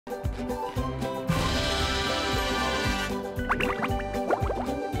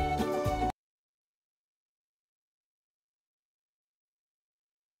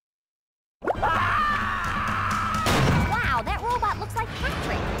Wow, that robot looks like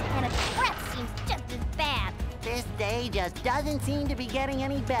Patrick, and a threat seems just as bad. This day just doesn't seem to be getting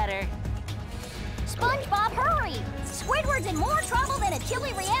any better. SpongeBob, hurry! Squidward's in more trouble than a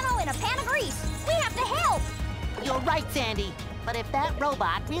chili relleno in a pan of grease. We have to help! You're right, Sandy. But if that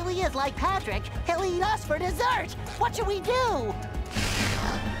robot really is like Patrick, he'll eat us for dessert. What should we do?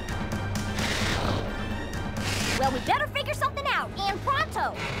 Well, we better figure something out, and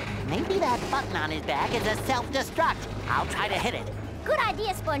pronto! Maybe that button on his back is a self-destruct. I'll try to hit it. Good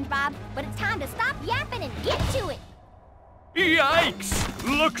idea, SpongeBob, but it's time to stop yapping and get to it! Yikes!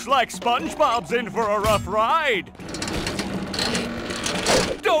 Looks like SpongeBob's in for a rough ride.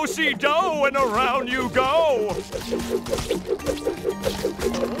 Do-si-do and around you go!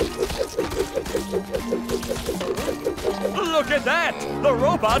 Look at that! The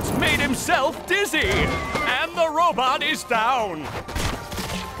robot's made himself dizzy! And the robot is down!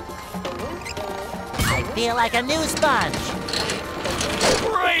 I feel like a new sponge.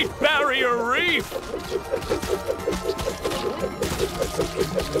 Great Barrier Reef!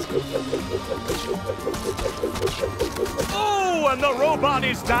 Oh, and the robot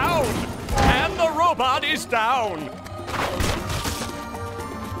is down! And the robot is down!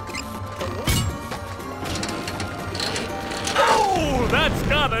 Oh, that's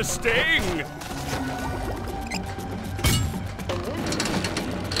gotta sting!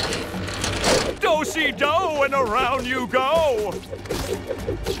 Do-si-do and around you go!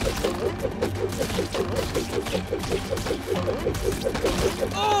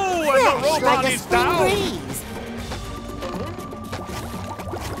 Oh, and the robot like a is spring down! breeze.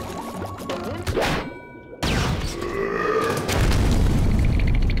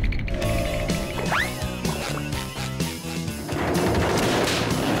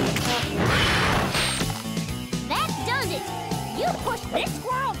 That does it! You pushed this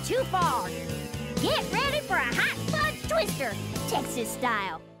squirrel too far! Get ready for a hot fudge twister, Texas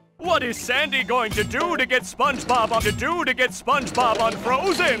style! What is Sandy going to do to get SpongeBob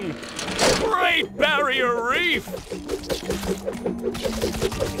unfrozen? Great Barrier Reef!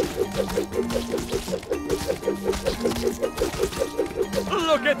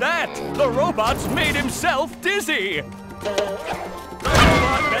 Look at that! The robot's made himself dizzy! The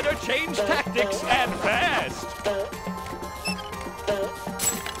robot better change tactics and fast!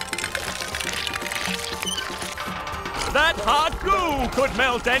 That hot goo could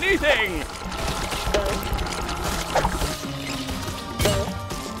melt anything!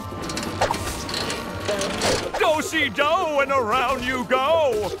 Do-si-do and around you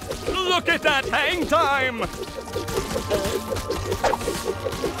go! Look at that hang time!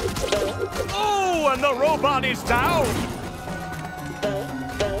 Oh, and the robot is down!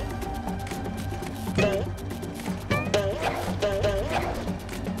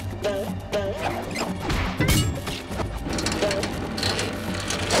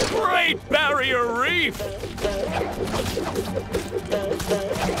 Great Barrier Reef!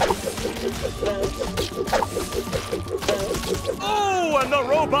 Oh, and the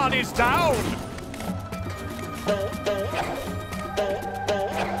robot is down!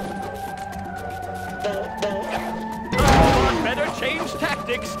 The robot better change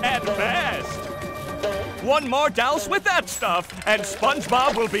tactics and fast! One more douse with that stuff, and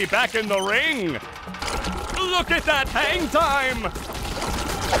SpongeBob will be back in the ring! Look at that hang time!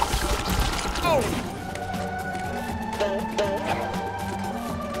 Oh!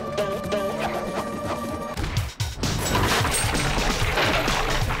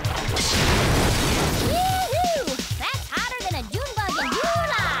 Woo-hoo! That's hotter than a June bug in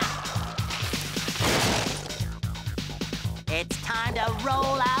July! It's time to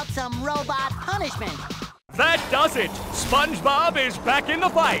roll out some robot punishment. That does it! SpongeBob is back in the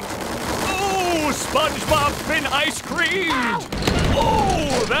fight! Oh, SpongeBob's been ice creamed!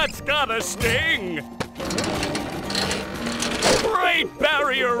 Oh, that's gotta sting! Great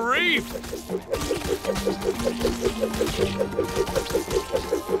Barrier Reef!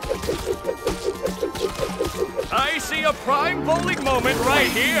 I see a prime bowling moment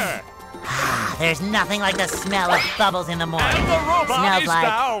right here! There's nothing like the smell of bubbles in the morning. And the robot Smells is like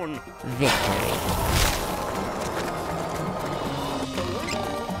down! victory.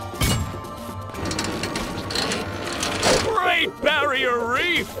 Great Barrier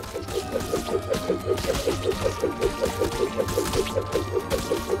Reef!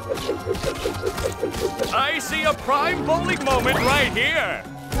 I see a prime bowling moment right here!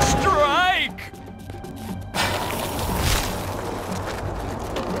 Strike!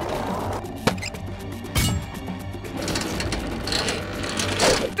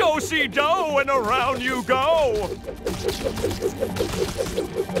 do-si-do and around you go.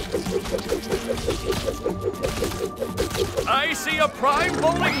 I see a prime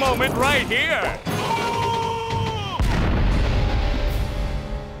bowling moment right here.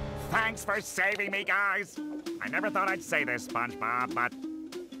 Thanks for saving me, guys. I never thought I'd say this, SpongeBob, but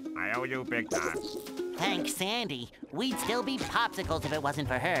I owe you big time. Thanks, Sandy. We'd still be popsicles if it wasn't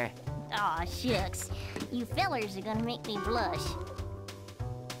for her. Aw, shucks. You fellers are gonna make me blush.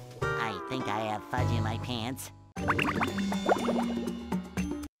 I think I have fudge in my pants.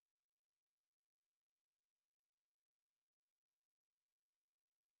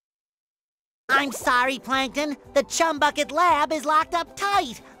 I'm sorry, Plankton. The Chum Bucket lab is locked up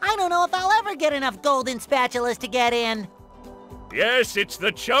tight. I don't know if I'll ever get enough golden spatulas to get in. Yes, it's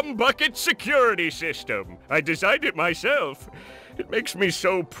the Chum Bucket security system. I designed it myself. It makes me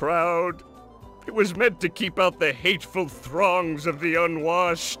so proud. It was meant to keep out the hateful throngs of the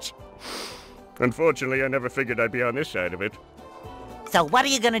unwashed. Unfortunately, I never figured I'd be on this side of it. So what are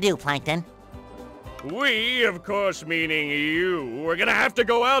you gonna do, Plankton? We, of course meaning you, are gonna have to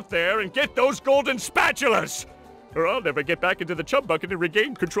go out there and get those golden spatulas! Or I'll never get back into the Chum Bucket and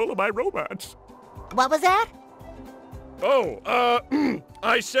regain control of my robots. What was that? Oh,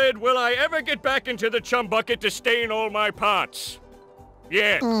 I said, will I ever get back into the Chum Bucket to stain all my pots?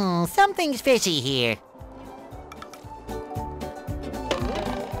 Yeah. Something's fishy here.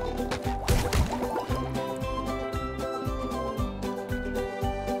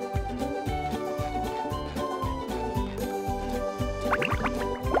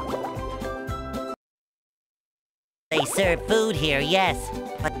 They serve food here, yes,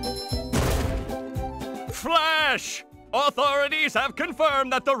 but... Flash! Authorities have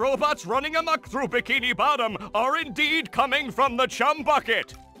confirmed that the robots running amok through Bikini Bottom are indeed coming from the Chum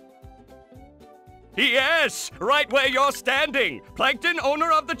Bucket. Yes, right where you're standing. Plankton,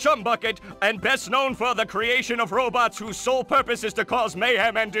 owner of the Chum Bucket, and best known for the creation of robots whose sole purpose is to cause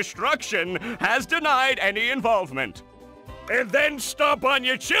mayhem and destruction, has denied any involvement. And then stomp on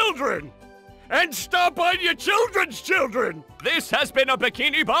your children! And stomp on your children's children! This has been a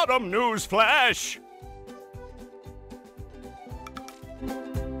Bikini Bottom news flash.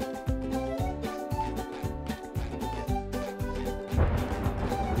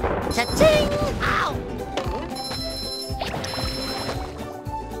 Cha-ching! Ow!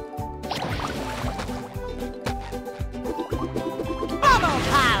 Bubble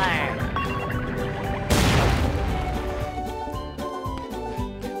Parlor!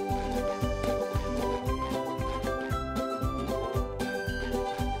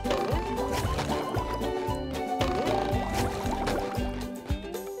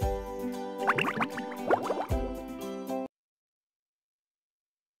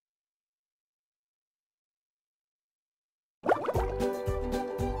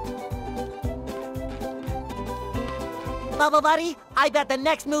 Bubble Buddy, I bet the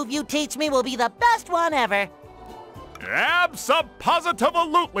next move you teach me will be the best one ever.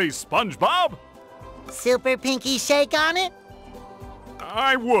 Abso-positive-alutely, SpongeBob. Super pinky shake on it?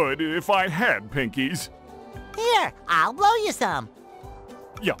 I would if I had pinkies. Here, I'll blow you some.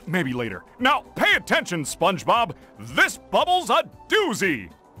 Yeah, maybe later. Now, pay attention, SpongeBob. This bubble's a doozy.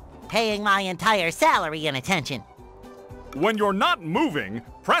 Paying my entire salary in attention. When you're not moving,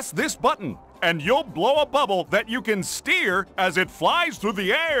 press this button, and you'll blow a bubble that you can steer as it flies through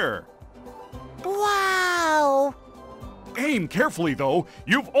the air. Wow! Aim carefully, though.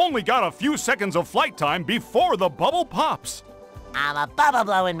 You've only got a few seconds of flight time before the bubble pops. I'm a bubble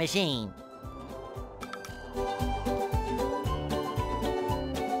blowing machine.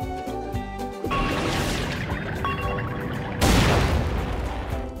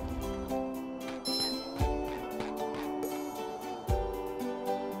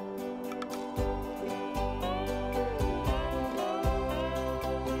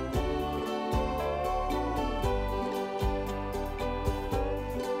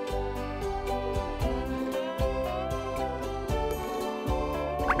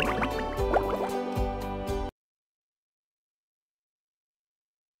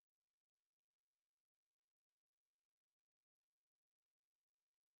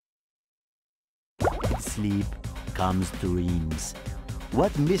 Sleep comes dreams.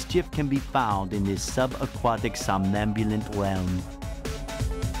 What mischief can be found in this subaquatic somnambulant realm?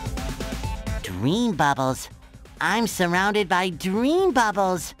 Dream bubbles. I'm surrounded by dream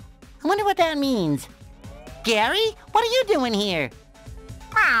bubbles. I wonder what that means. Gary, what are you doing here?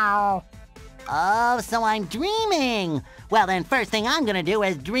 Meow. Oh, so I'm dreaming. Well, then first thing I'm gonna do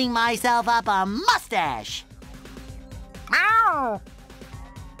is dream myself up a mustache. Meow.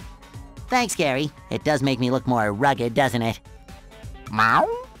 Thanks, Gary. It does make me look more rugged, doesn't it? Meow.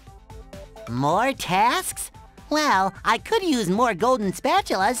 More tasks? Well, I could use more golden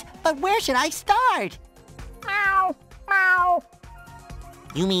spatulas, but where should I start? Meow, meow.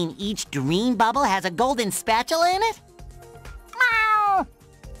 You mean each dream bubble has a golden spatula in it? Meow,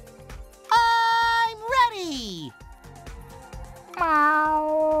 I'm ready!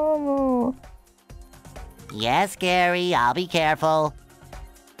 meow. Yes, Gary, I'll be careful.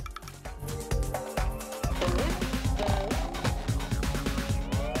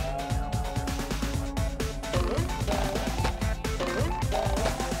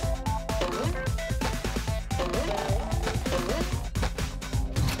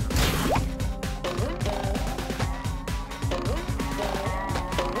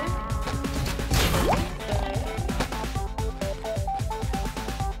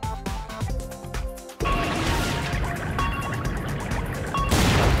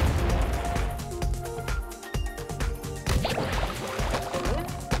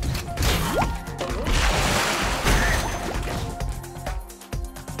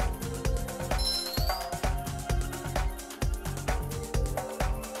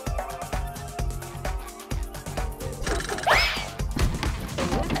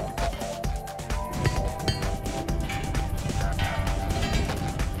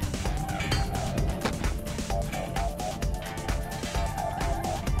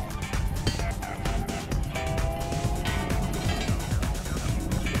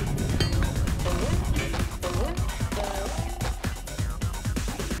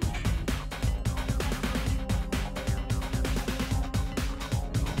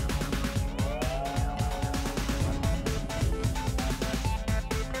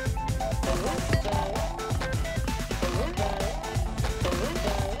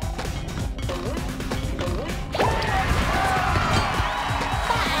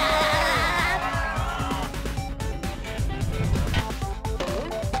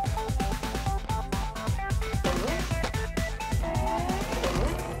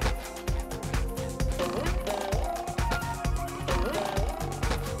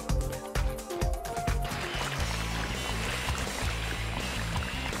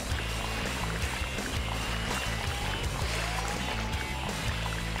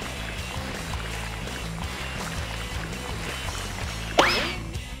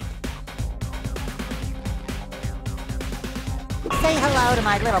 Say hello to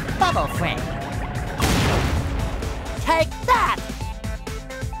my little bubble friend. Take that!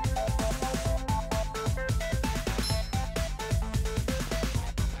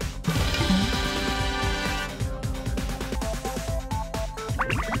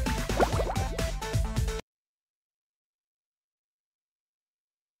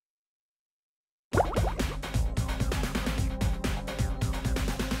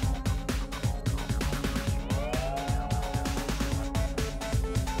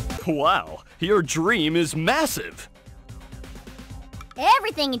 Wow, your dream is massive.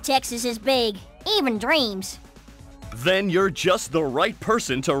 Everything in Texas is big, even dreams. Then you're just the right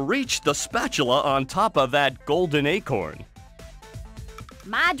person to reach the spatula on top of that golden acorn.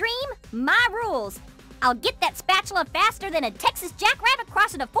 My dream, my rules. I'll get that spatula faster than a Texas jackrabbit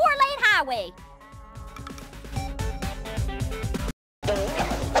crossing a 4-lane highway.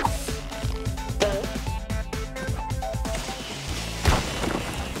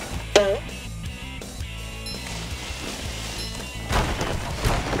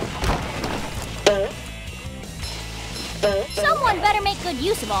 Someone better make good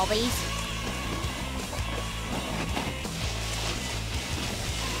use of all these.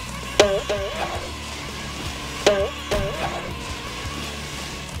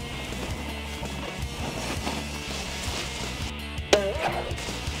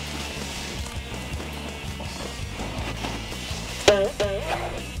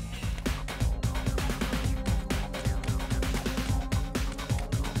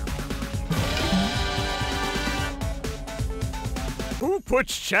 Who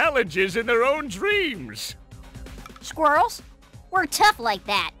puts challenges in their own dreams? Squirrels, we're tough like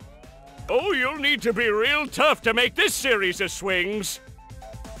that. Oh, you'll need to be real tough to make this series of swings.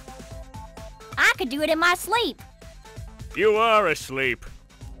 I could do it in my sleep. You are asleep.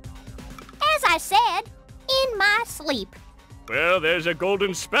 As I said, in my sleep. Well, there's a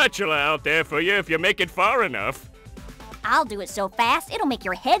golden spatula out there for you if you make it far enough. I'll do it so fast, it'll make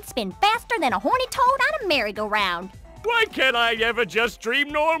your head spin faster than a horny toad on a merry-go-round. Why can't I ever just dream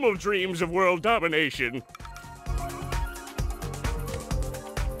normal dreams of world domination?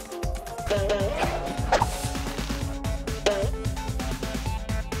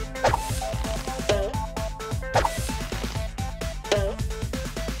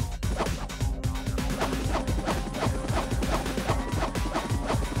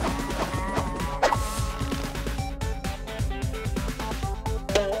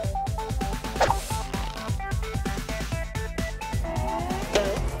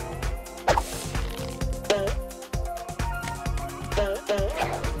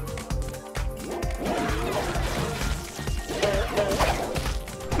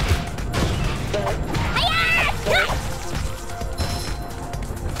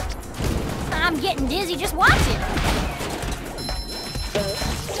 I'm getting dizzy just watching.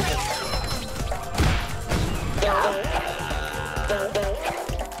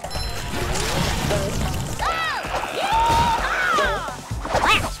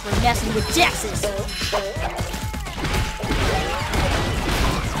 That's for messing with Texas.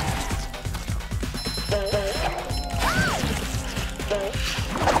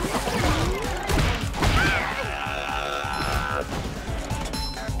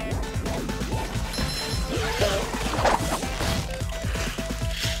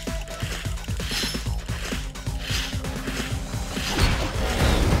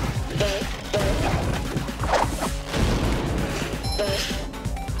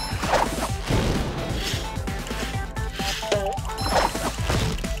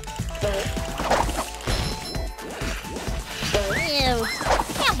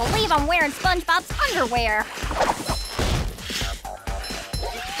 I'm wearing SpongeBob's underwear.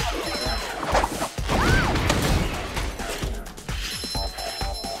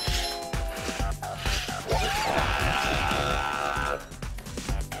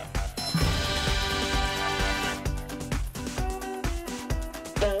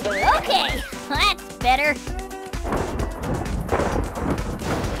 Okay, that's better.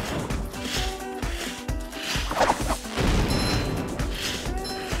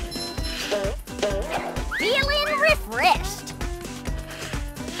 Refreshed.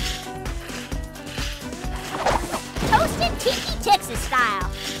 Toasted Tiki Texas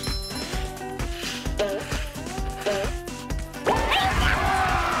style.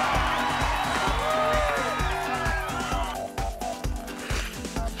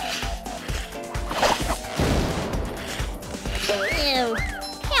 Ew,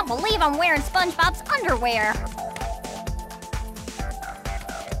 can't believe I'm wearing SpongeBob's underwear.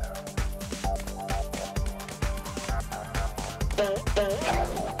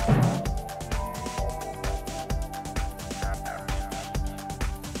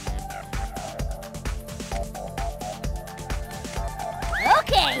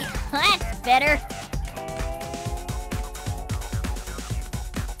 Okay, that's better.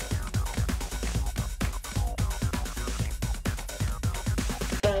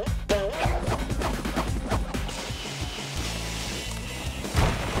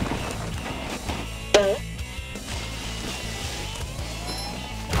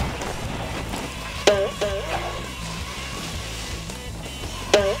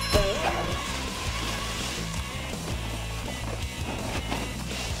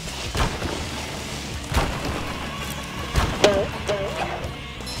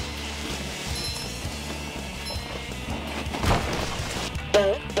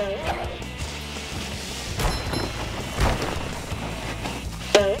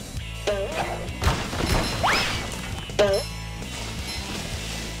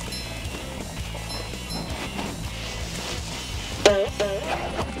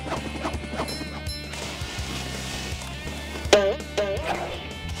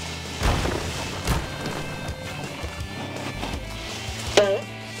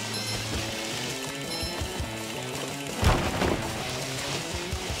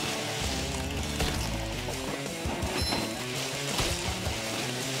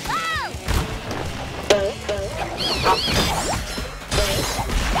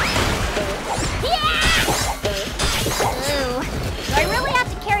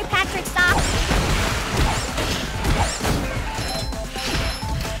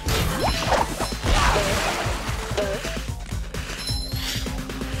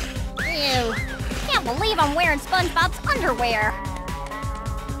 I'm wearing SpongeBob's underwear.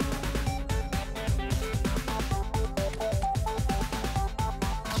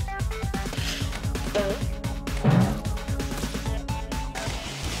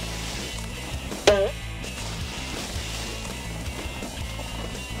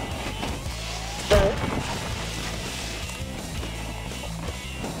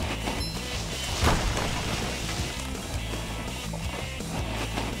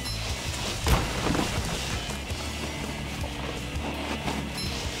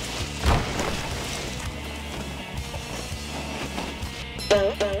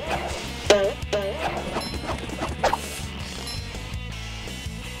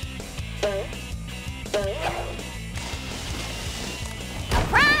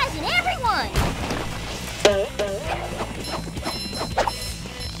 Surprising everyone!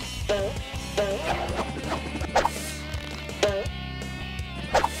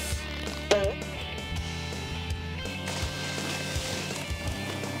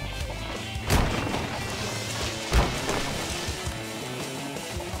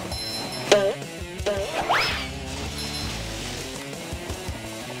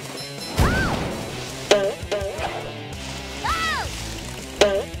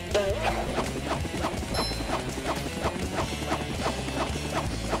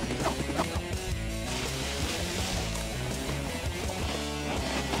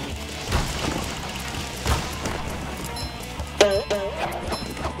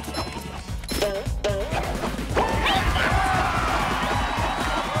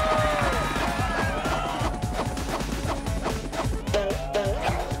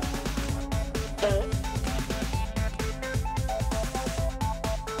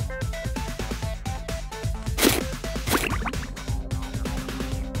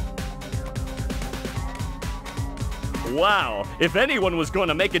 Wow, if anyone was going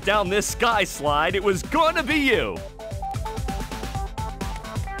to make it down this sky slide, it was going to be you.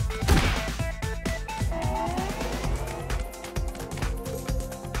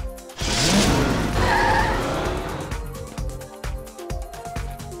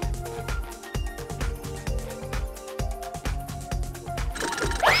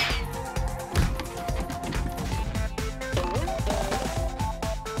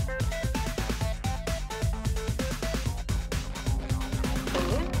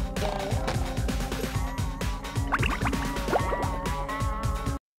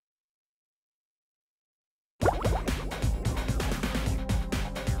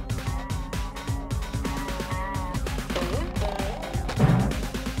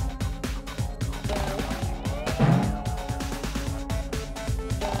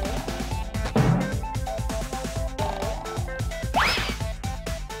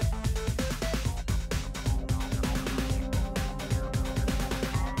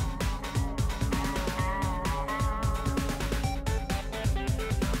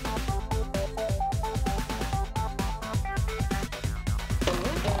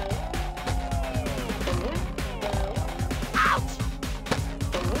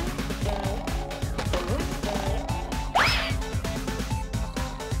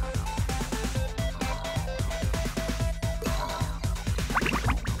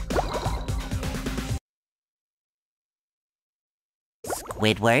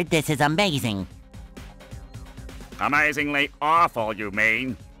 Squidward, this is amazing. Amazingly awful, you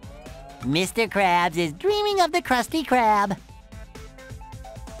mean? Mr. Krabs is dreaming of the Krusty Krab.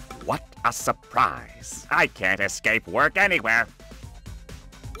 What a surprise. I can't escape work anywhere.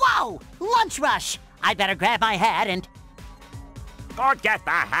 Whoa! Lunch rush! I'd better grab my hat and... Forget the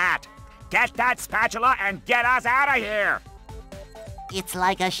hat. Get that spatula and get us out of here. It's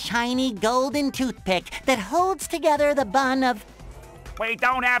like a shiny golden toothpick that holds together the bun of... We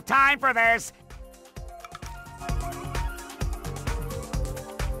don't have time for this.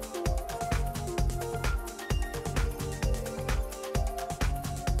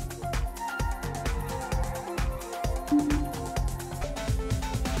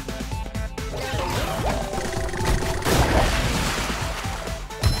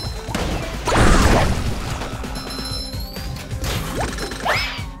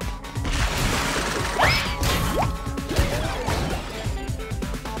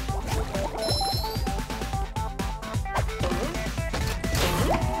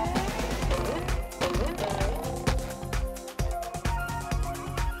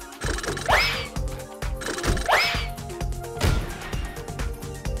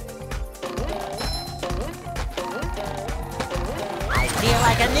 Feel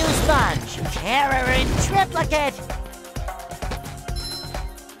like a new sponge. Terror in triplicate.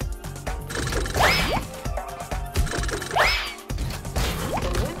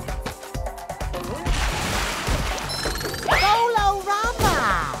 Bolo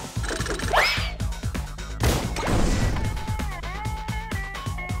Rama.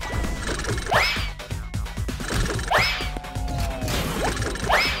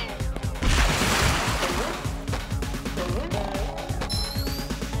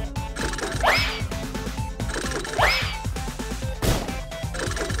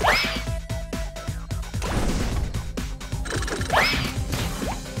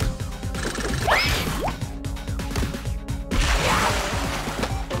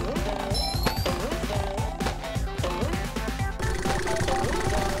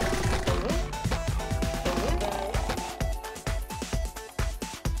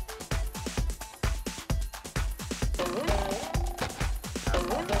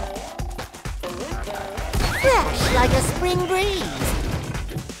 Fresh like a spring breeze.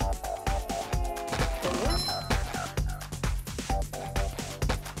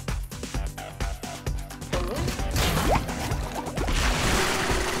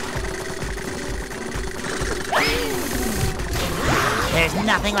 There's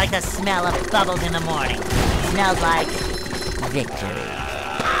nothing like the smell of bubbles in the morning. Smells like victory.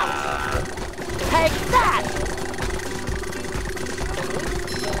 Take that!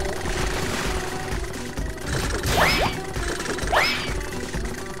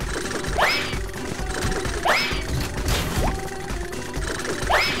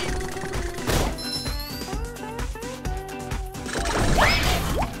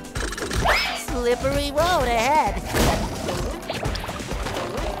 Slippery road ahead.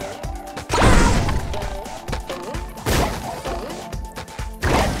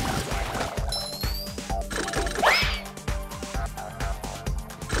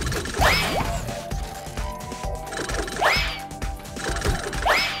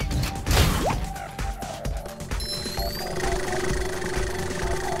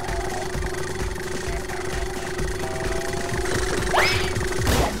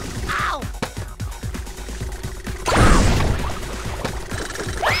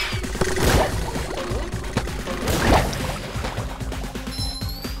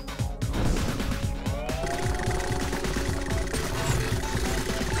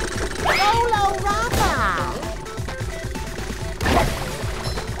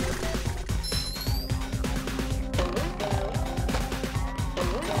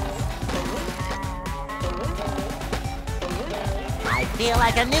 feel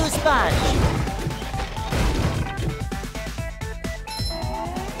like a new sponge.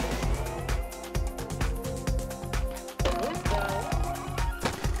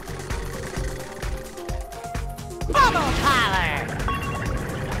 Bubble Parlor!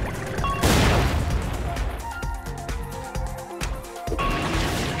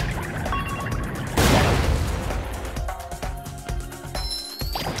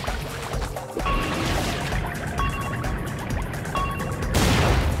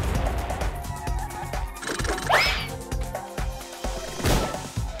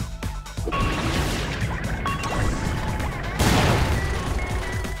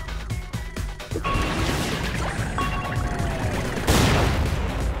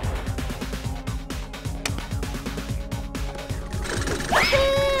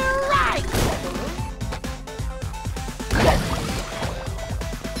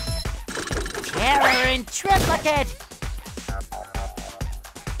 Terror in triplicate!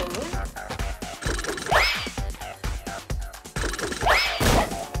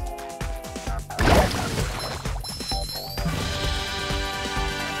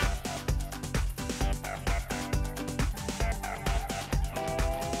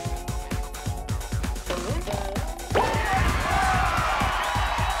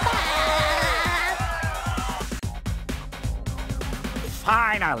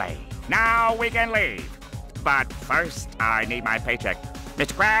 Finally! Now we can leave. But first, I need my paycheck.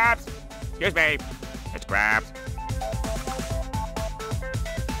 Mr. Krabs! Excuse me. Mr. Krabs.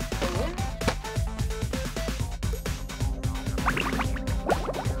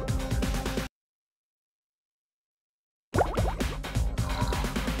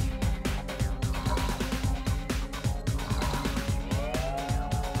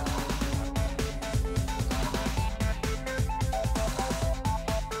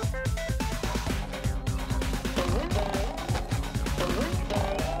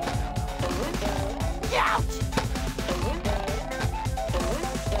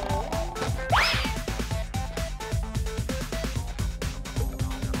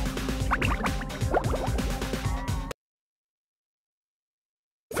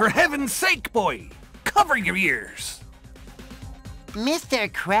 For heaven's sake, boy! Cover your ears! Mr.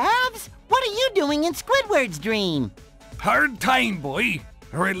 Krabs? What are you doing in Squidward's dream? Hard time, boy.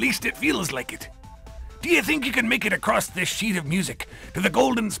 Or at least it feels like it. Do you think you can make it across this sheet of music to the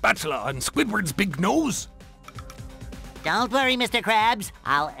golden spatula on Squidward's big nose? Don't worry, Mr. Krabs.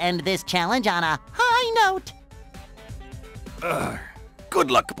 I'll end this challenge on a high note.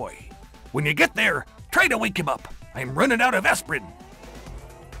 Good luck, boy. When you get there, try to wake him up. I'm running out of aspirin.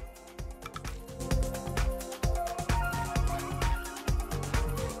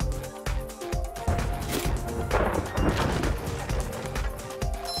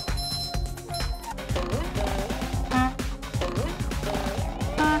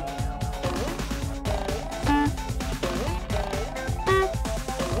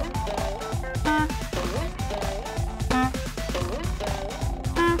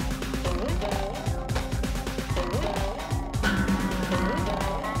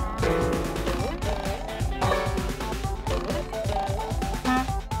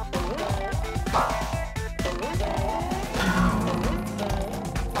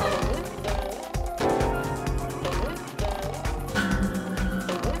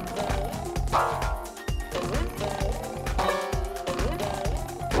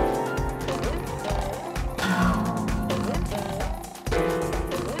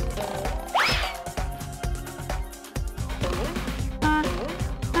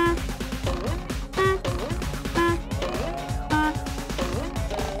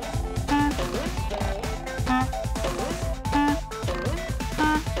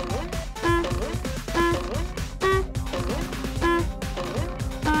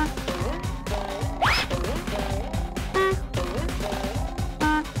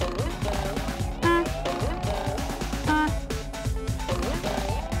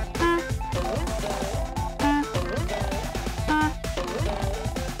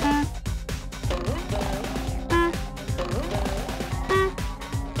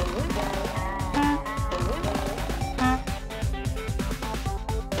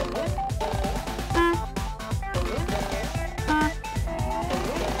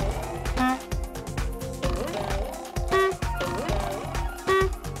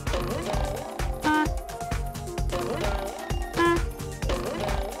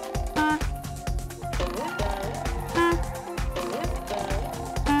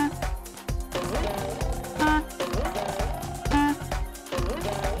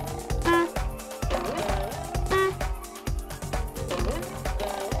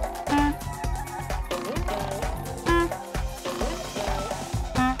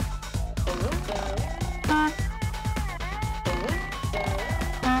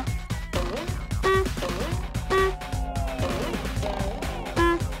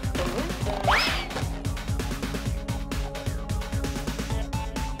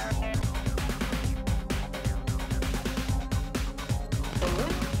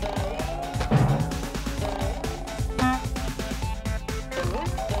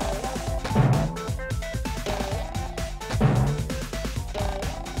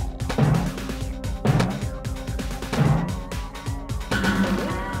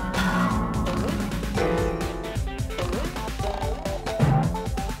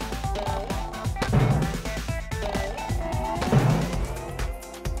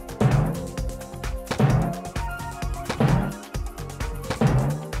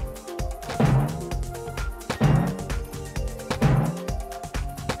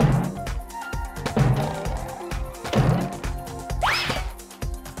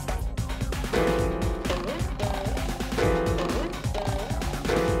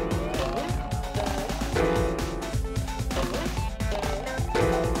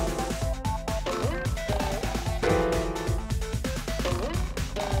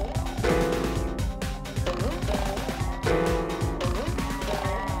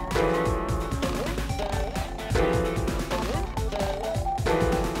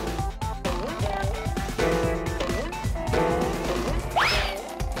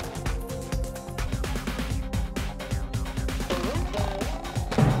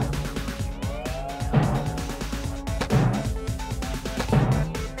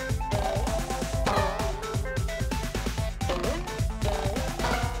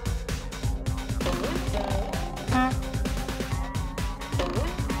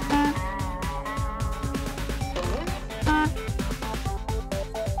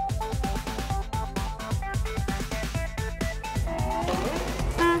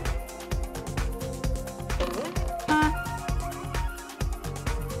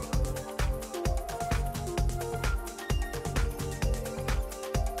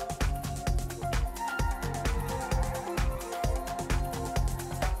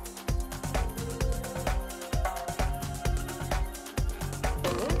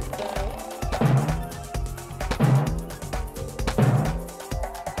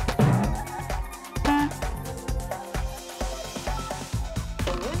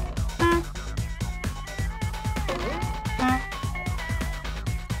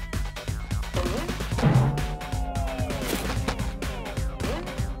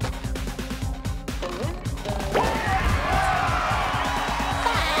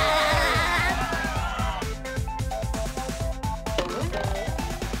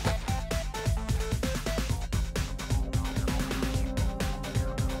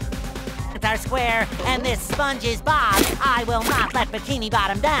 Are square, and this sponge is Bob. I will not let Bikini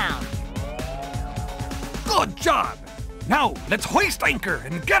Bottom down. Good job! Now, let's hoist anchor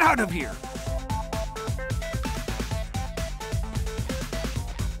and get out of here.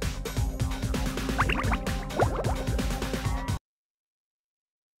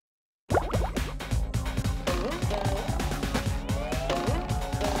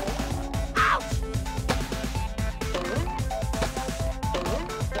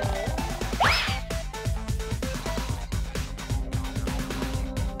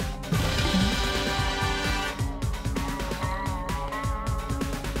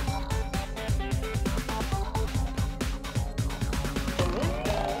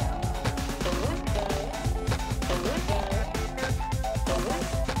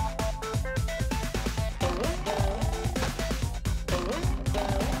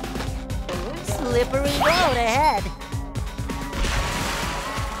 Slippery road ahead.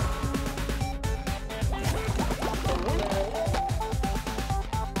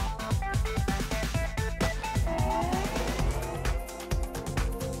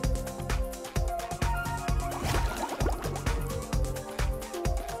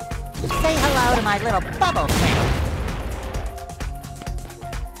 Say hello to my little bubble friend.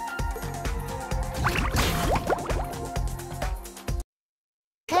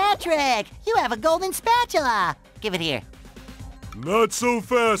 Patrick, you have a golden spatula. Give it here. Not so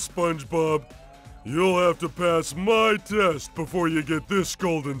fast, SpongeBob. You'll have to pass my test before you get this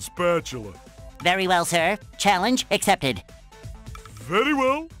golden spatula. Very well, sir. Challenge accepted. Very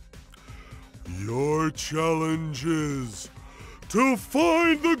well. Your challenge is to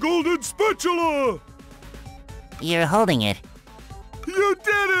find the golden spatula! You're holding it. You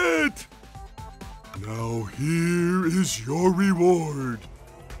did it! Now here is your reward.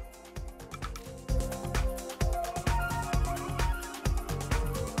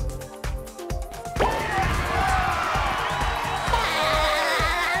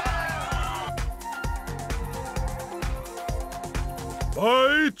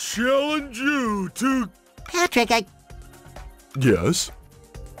 I challenge you to... Patrick, Yes?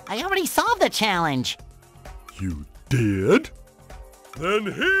 I already solved the challenge. You did? Then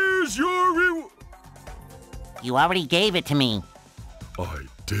here's your reward. You already gave it to me. I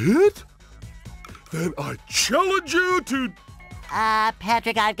did? Then I challenge you to...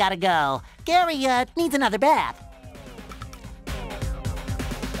 Patrick, I've gotta go. Gary, needs another bath.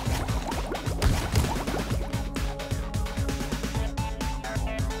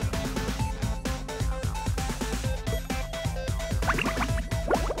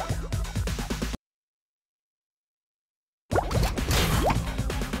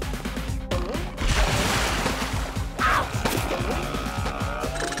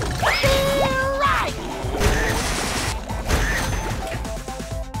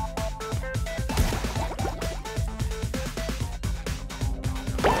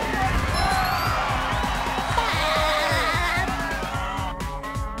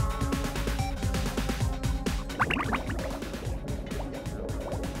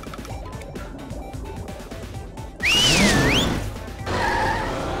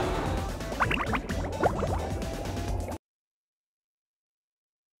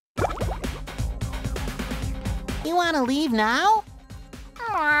 You wanna leave now?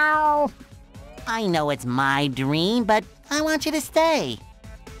 Meow. I know it's my dream, but I want you to stay.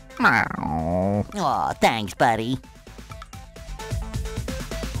 Meow. Aw, thanks, buddy.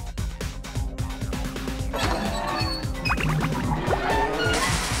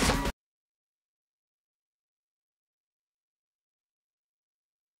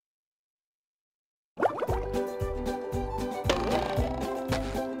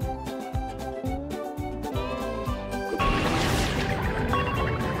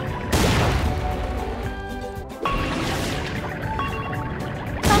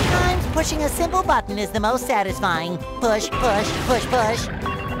 Pushing a simple button is the most satisfying. Push, push, push, push.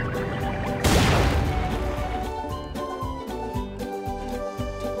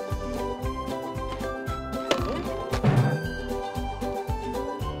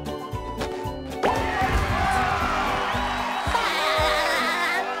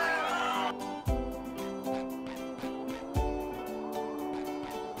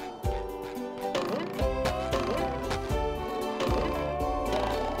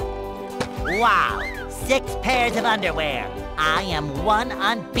 Wow, 6 pairs of underwear. I am one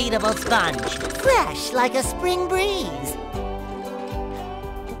unbeatable sponge, fresh like a spring breeze.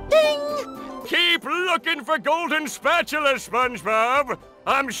 Ding! Keep looking for golden spatulas, SpongeBob.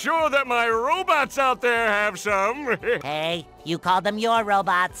 I'm sure that my robots out there have some. Hey, you called them your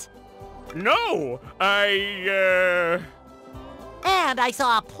robots. No, And I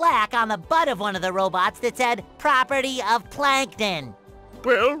saw a plaque on the butt of one of the robots that said, "Property of Plankton."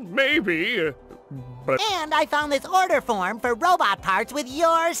 Well, maybe, but... And I found this order form for robot parts with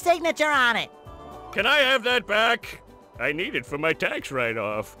your signature on it. Can I have that back? I need it for my tax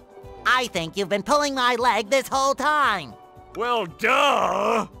write-off. I think you've been pulling my leg this whole time. Well,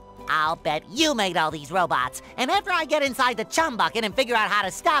 duh! I'll bet you made all these robots, and after I get inside the chum bucket and figure out how to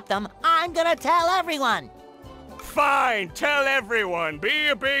stop them, I'm gonna tell everyone. Fine, tell everyone. Be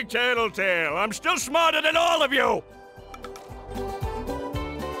a big tattletale. I'm still smarter than all of you.